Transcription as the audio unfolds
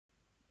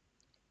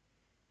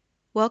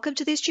Welcome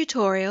to this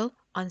tutorial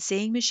on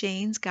Seeing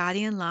Machines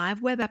Guardian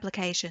Live web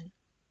application.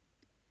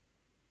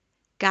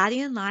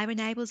 Guardian Live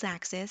enables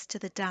access to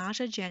the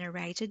data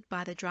generated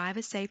by the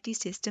driver safety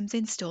systems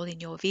installed in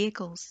your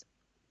vehicles.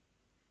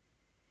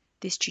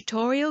 This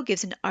tutorial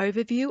gives an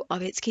overview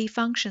of its key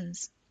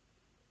functions.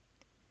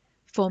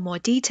 For more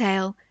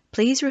detail,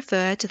 please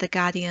refer to the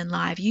Guardian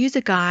Live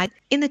user guide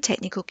in the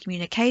Technical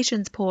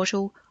Communications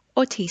Portal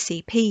or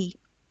TCP.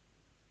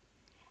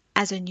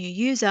 As a new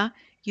user,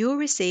 you will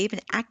receive an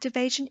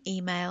activation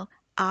email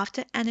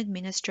after an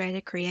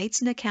administrator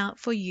creates an account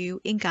for you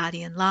in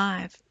Guardian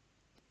Live.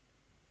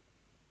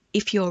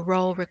 If your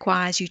role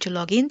requires you to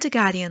log into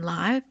Guardian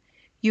Live,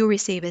 you'll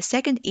receive a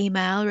second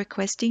email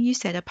requesting you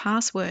set a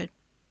password.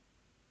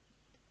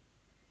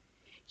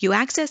 You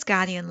access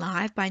Guardian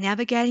Live by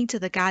navigating to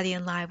the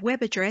Guardian Live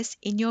web address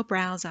in your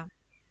browser.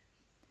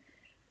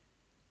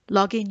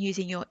 Log in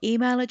using your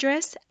email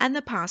address and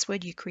the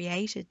password you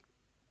created.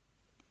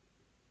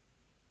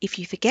 If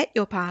you forget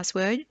your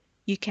password,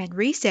 you can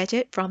reset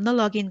it from the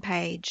login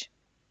page.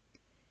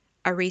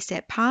 A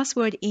reset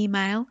password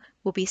email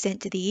will be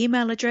sent to the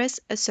email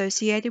address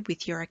associated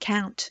with your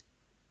account.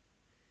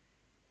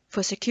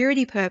 For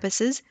security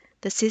purposes,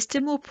 the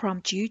system will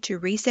prompt you to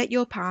reset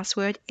your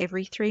password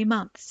every 3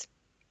 months.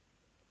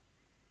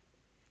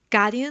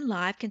 Guardian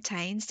Live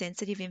contains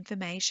sensitive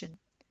information.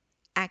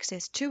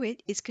 Access to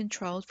it is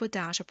controlled for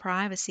data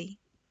privacy.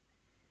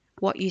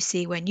 What you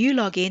see when you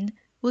log in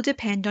will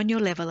depend on your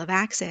level of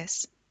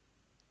access.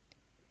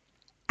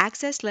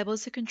 Access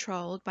levels are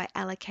controlled by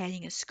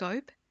allocating a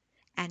scope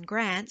and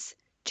grants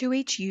to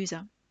each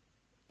user.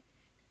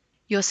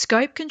 Your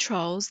scope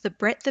controls the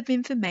breadth of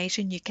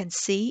information you can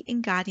see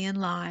in Guardian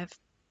Live.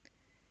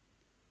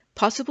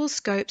 Possible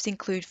scopes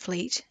include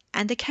fleet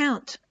and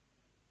account.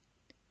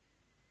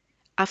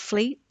 A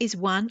fleet is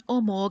one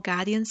or more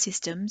Guardian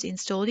systems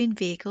installed in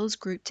vehicles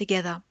grouped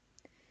together.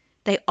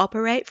 They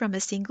operate from a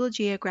single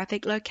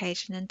geographic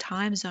location and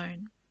time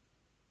zone.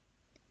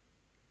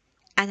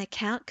 An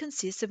account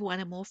consists of one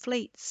or more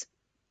fleets.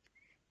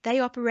 They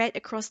operate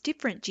across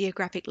different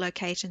geographic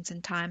locations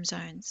and time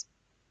zones.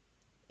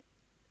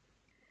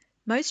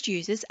 Most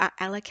users are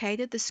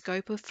allocated the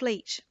scope of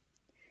fleet.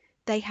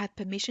 They have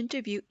permission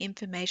to view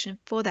information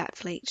for that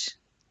fleet.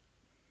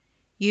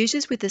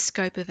 Users with the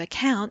scope of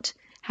account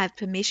have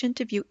permission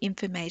to view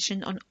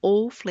information on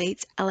all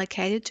fleets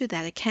allocated to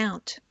that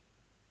account.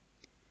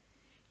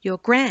 Your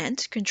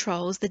grant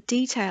controls the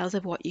details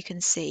of what you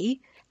can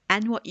see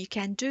and what you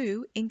can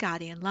do in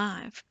Guardian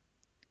Live.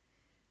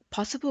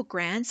 Possible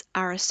grants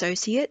are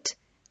Associate,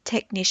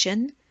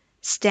 Technician,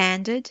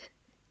 Standard,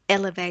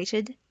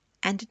 Elevated,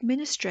 and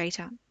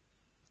Administrator.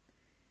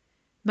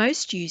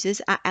 Most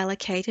users are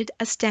allocated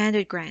a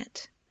Standard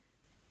grant.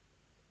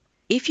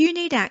 If you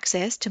need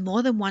access to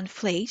more than one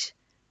fleet,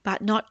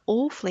 but not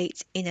all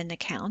fleets in an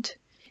account,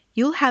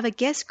 you'll have a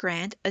guest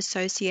grant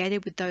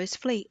associated with those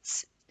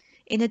fleets,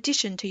 in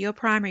addition to your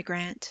primary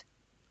grant.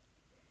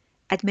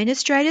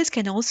 Administrators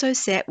can also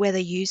set whether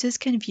users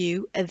can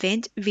view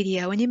event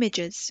video and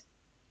images.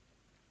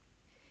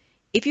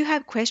 If you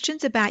have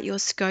questions about your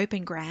scope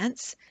and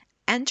grants,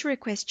 and to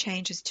request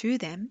changes to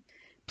them,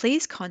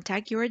 please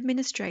contact your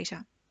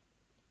administrator.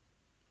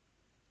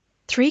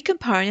 3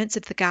 components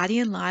of the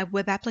Guardian Live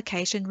web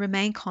application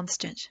remain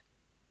constant: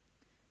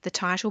 the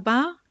title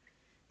bar,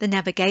 the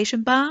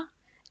navigation bar,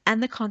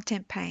 and the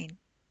content pane.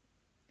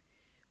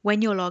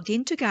 When you're logged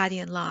into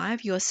Guardian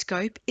Live, your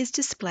scope is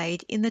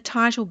displayed in the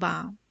title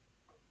bar.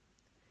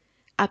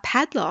 A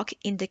padlock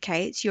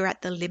indicates you're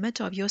at the limit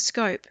of your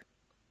scope.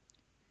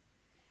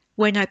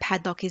 Where no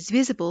padlock is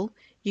visible,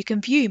 you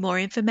can view more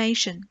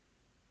information.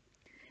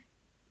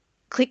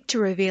 Click to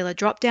reveal a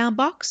drop-down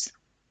box,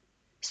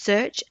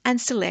 search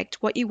and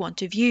select what you want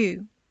to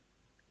view.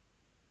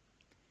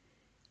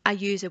 A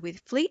user with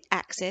fleet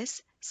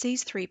access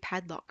sees 3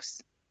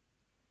 padlocks.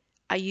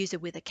 A user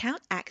with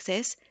account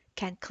access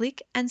can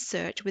click and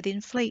search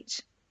within fleet.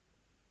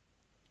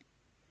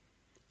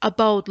 A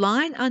bold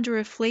line under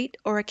a fleet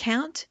or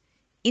account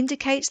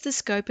indicates the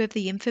scope of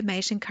the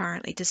information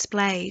currently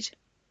displayed.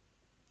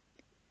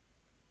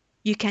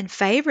 You can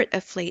favorite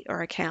a fleet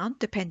or account,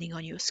 depending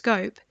on your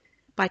scope,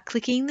 by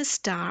clicking the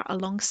star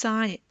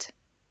alongside it.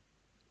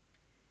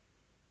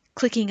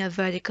 Clicking a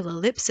vertical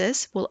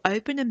ellipsis will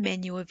open a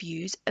menu of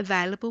views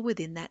available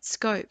within that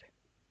scope.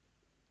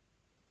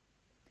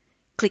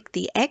 Click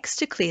the X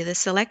to clear the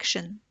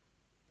selection.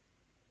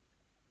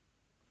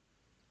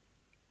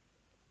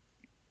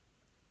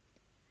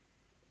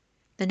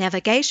 The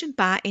navigation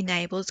bar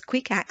enables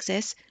quick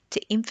access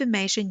to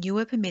information you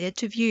are permitted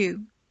to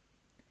view.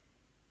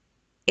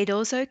 It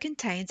also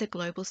contains a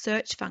global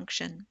search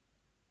function.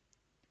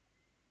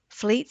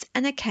 Fleets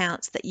and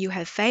accounts that you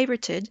have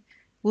favorited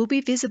will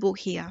be visible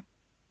here.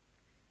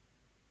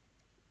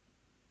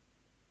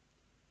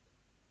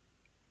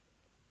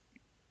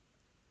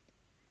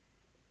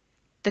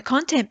 The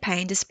content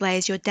pane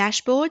displays your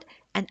dashboard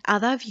and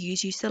other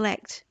views you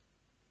select.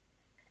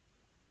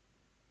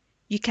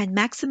 You can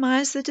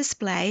maximize the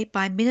display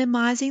by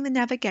minimizing the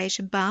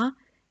navigation bar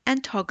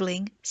and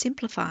toggling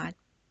simplified.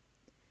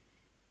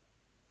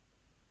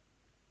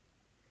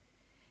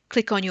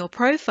 Click on your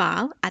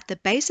profile at the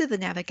base of the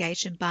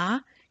navigation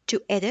bar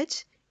to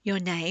edit your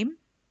name,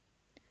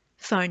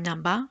 phone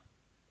number,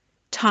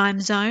 time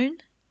zone,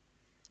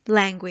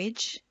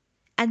 language,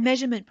 and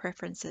measurement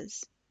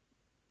preferences.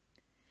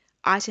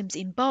 Items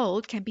in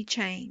bold can be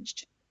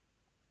changed.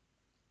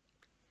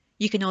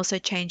 You can also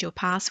change your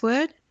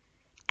password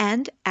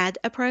and add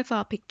a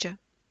profile picture.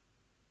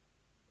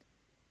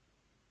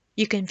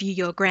 You can view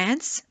your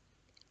grants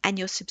and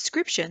your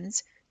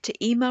subscriptions to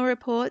email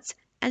reports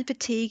and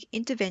fatigue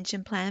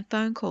intervention plan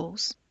phone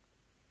calls.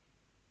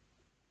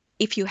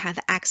 If you have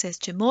access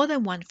to more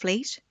than one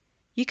fleet,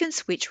 you can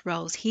switch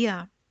roles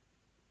here.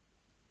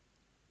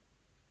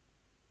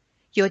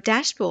 Your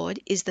dashboard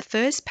is the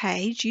first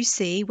page you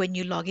see when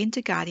you log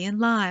into Guardian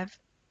Live.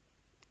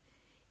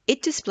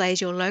 It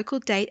displays your local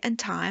date and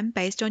time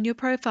based on your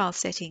profile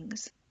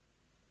settings.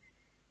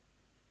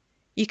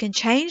 You can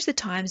change the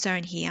time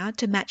zone here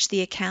to match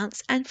the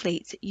accounts and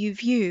fleets you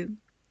view.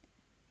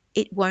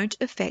 It won't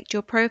affect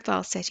your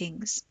profile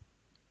settings.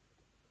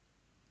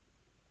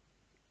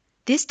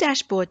 This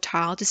dashboard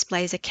tile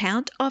displays a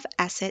count of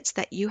assets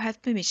that you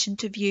have permission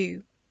to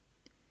view.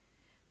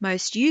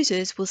 Most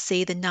users will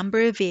see the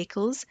number of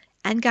vehicles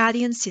and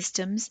Guardian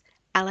systems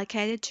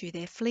allocated to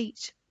their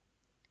fleet.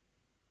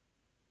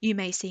 You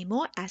may see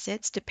more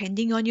assets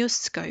depending on your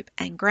scope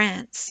and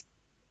grants.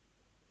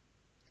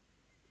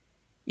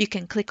 You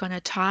can click on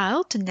a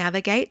tile to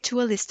navigate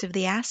to a list of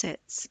the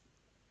assets.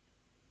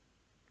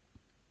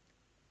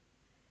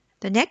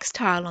 The next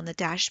tile on the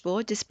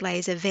dashboard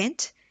displays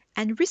event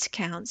and risk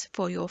counts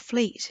for your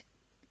fleet,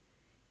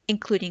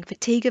 including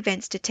fatigue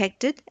events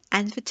detected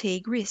and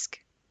fatigue risk.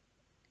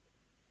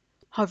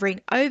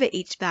 Hovering over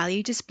each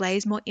value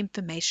displays more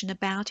information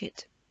about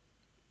it.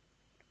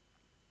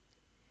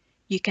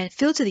 You can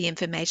filter the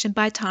information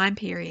by time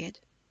period.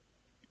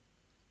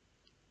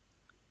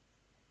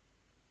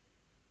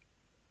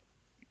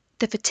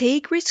 The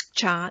fatigue risk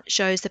chart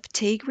shows the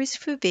fatigue risk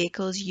for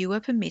vehicles you are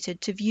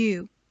permitted to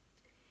view.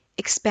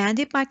 Expand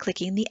it by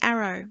clicking the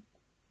arrow.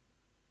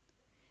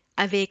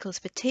 A vehicle's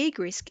fatigue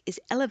risk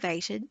is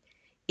elevated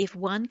if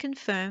one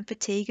confirmed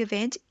fatigue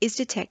event is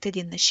detected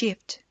in the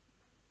shift.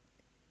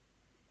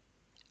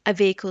 A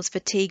vehicle's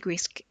fatigue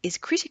risk is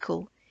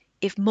critical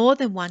if more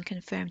than one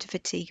confirmed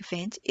fatigue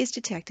event is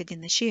detected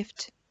in the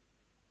shift.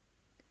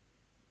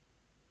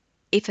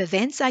 If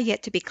events are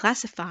yet to be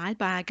classified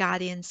by a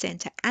Guardian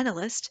Centre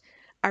analyst,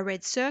 a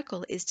red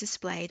circle is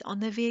displayed on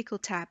the Vehicle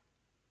tab.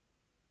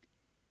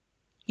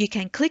 You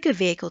can click a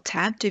Vehicle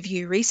tab to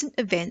view recent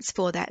events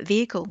for that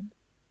vehicle.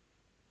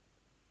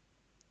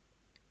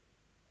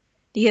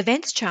 The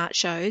Events chart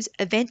shows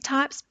event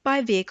types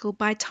by vehicle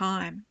by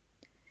time.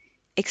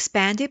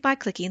 Expand it by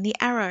clicking the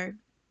arrow.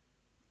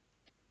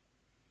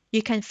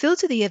 You can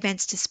filter the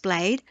events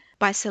displayed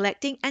by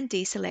selecting and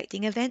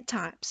deselecting event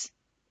types.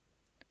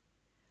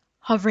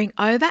 Hovering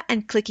over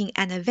and clicking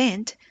an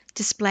event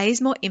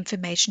displays more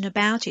information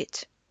about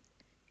it.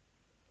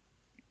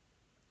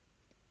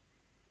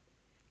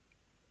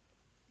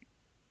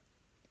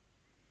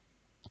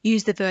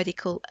 Use the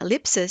vertical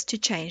ellipses to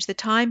change the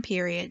time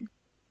period.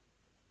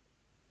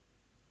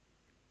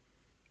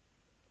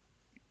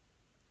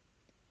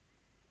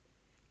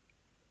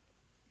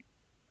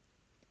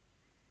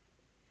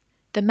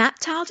 The map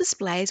tile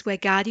displays where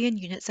Guardian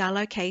units are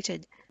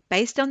located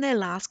based on their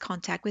last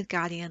contact with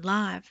Guardian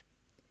Live.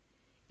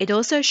 It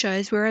also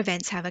shows where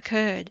events have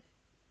occurred.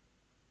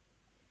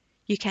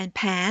 You can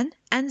pan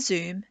and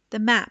zoom the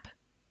map.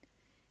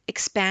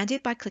 Expand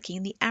it by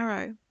clicking the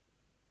arrow.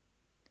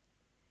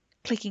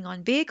 Clicking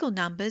on vehicle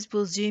numbers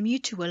will zoom you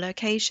to a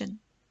location.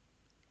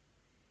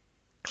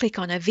 Click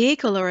on a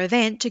vehicle or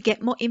event to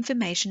get more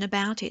information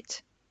about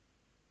it.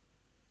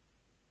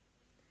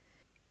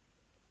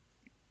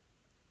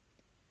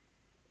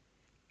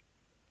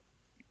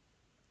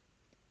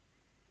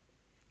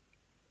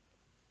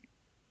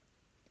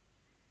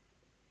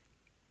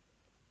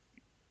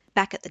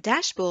 Back at the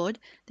dashboard,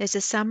 there's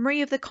a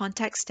summary of the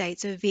contact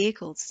states of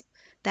vehicles.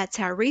 That's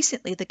how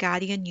recently the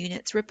Guardian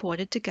units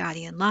reported to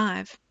Guardian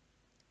Live.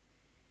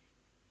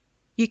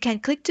 You can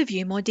click to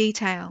view more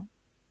detail.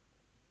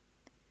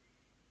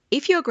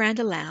 If your grant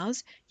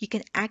allows, you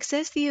can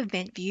access the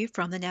event view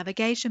from the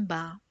navigation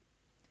bar.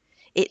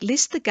 It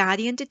lists the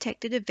Guardian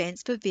detected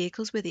events for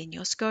vehicles within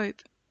your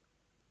scope.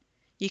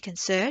 You can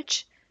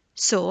search,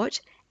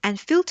 sort, and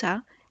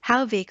filter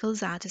how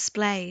vehicles are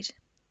displayed,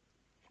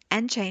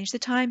 and change the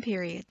time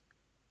period.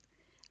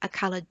 A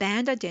coloured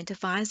band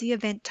identifies the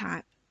event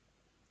type.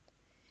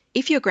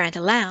 If your grant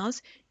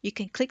allows, you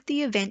can click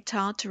the event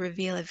tile to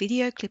reveal a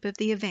video clip of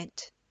the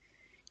event.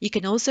 You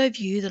can also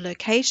view the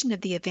location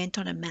of the event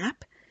on a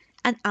map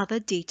and other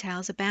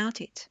details about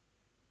it.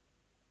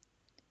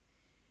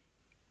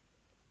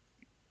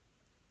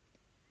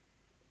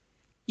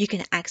 You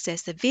can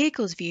access the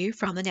Vehicles view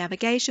from the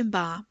navigation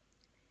bar.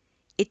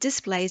 It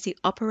displays the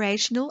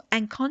operational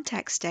and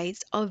contact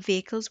states of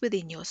vehicles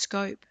within your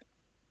scope.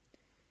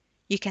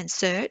 You can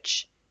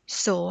search,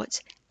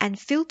 sort, and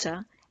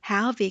filter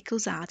how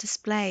vehicles are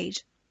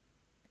displayed.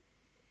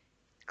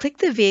 Click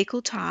the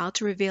Vehicle tile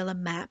to reveal a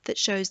map that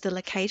shows the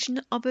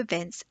location of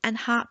events and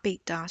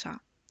heartbeat data.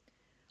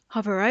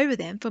 Hover over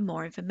them for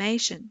more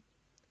information,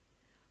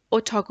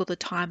 or toggle the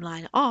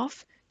timeline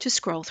off to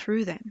scroll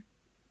through them.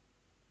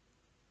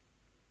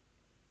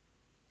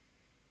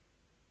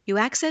 You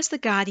access the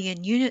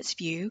Guardian Units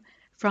view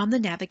from the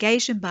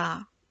navigation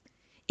bar.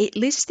 It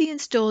lists the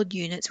installed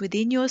units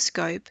within your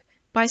scope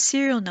by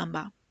serial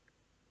number.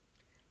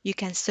 You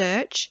can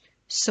search,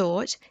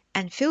 sort,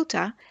 and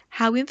filter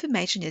how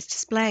information is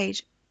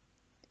displayed.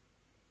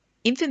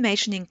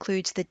 Information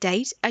includes the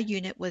date a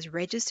unit was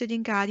registered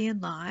in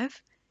Guardian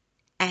Live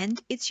and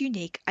its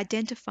unique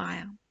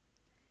identifier,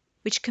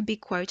 which can be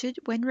quoted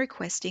when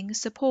requesting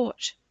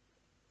support.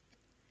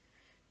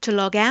 To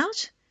log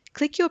out,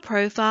 click your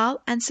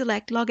profile and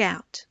select Log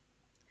Out.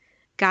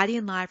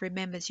 Guardian Live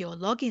remembers your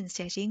login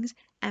settings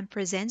and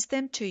presents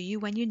them to you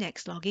when you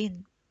next log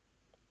in.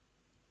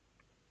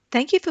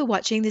 Thank you for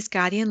watching this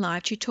Guardian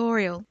Live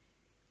tutorial.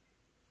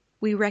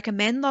 We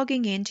recommend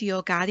logging into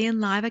your Guardian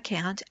Live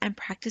account and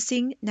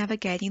practicing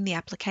navigating the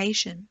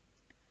application.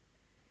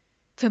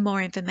 For more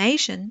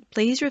information,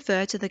 please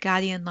refer to the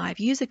Guardian Live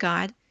User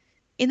Guide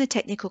in the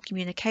Technical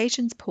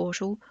Communications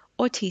Portal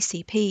or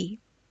TCP.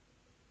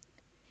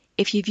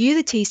 If you view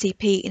the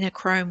TCP in a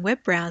Chrome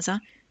web browser,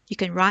 you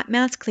can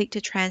right-mouse click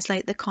to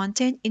translate the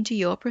content into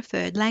your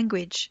preferred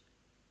language.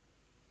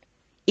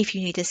 If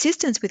you need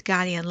assistance with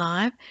Guardian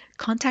Live,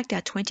 contact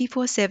our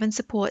 24/7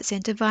 support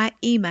centre via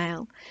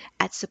email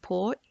at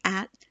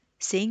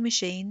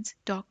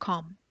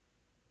support@seeingmachines.com.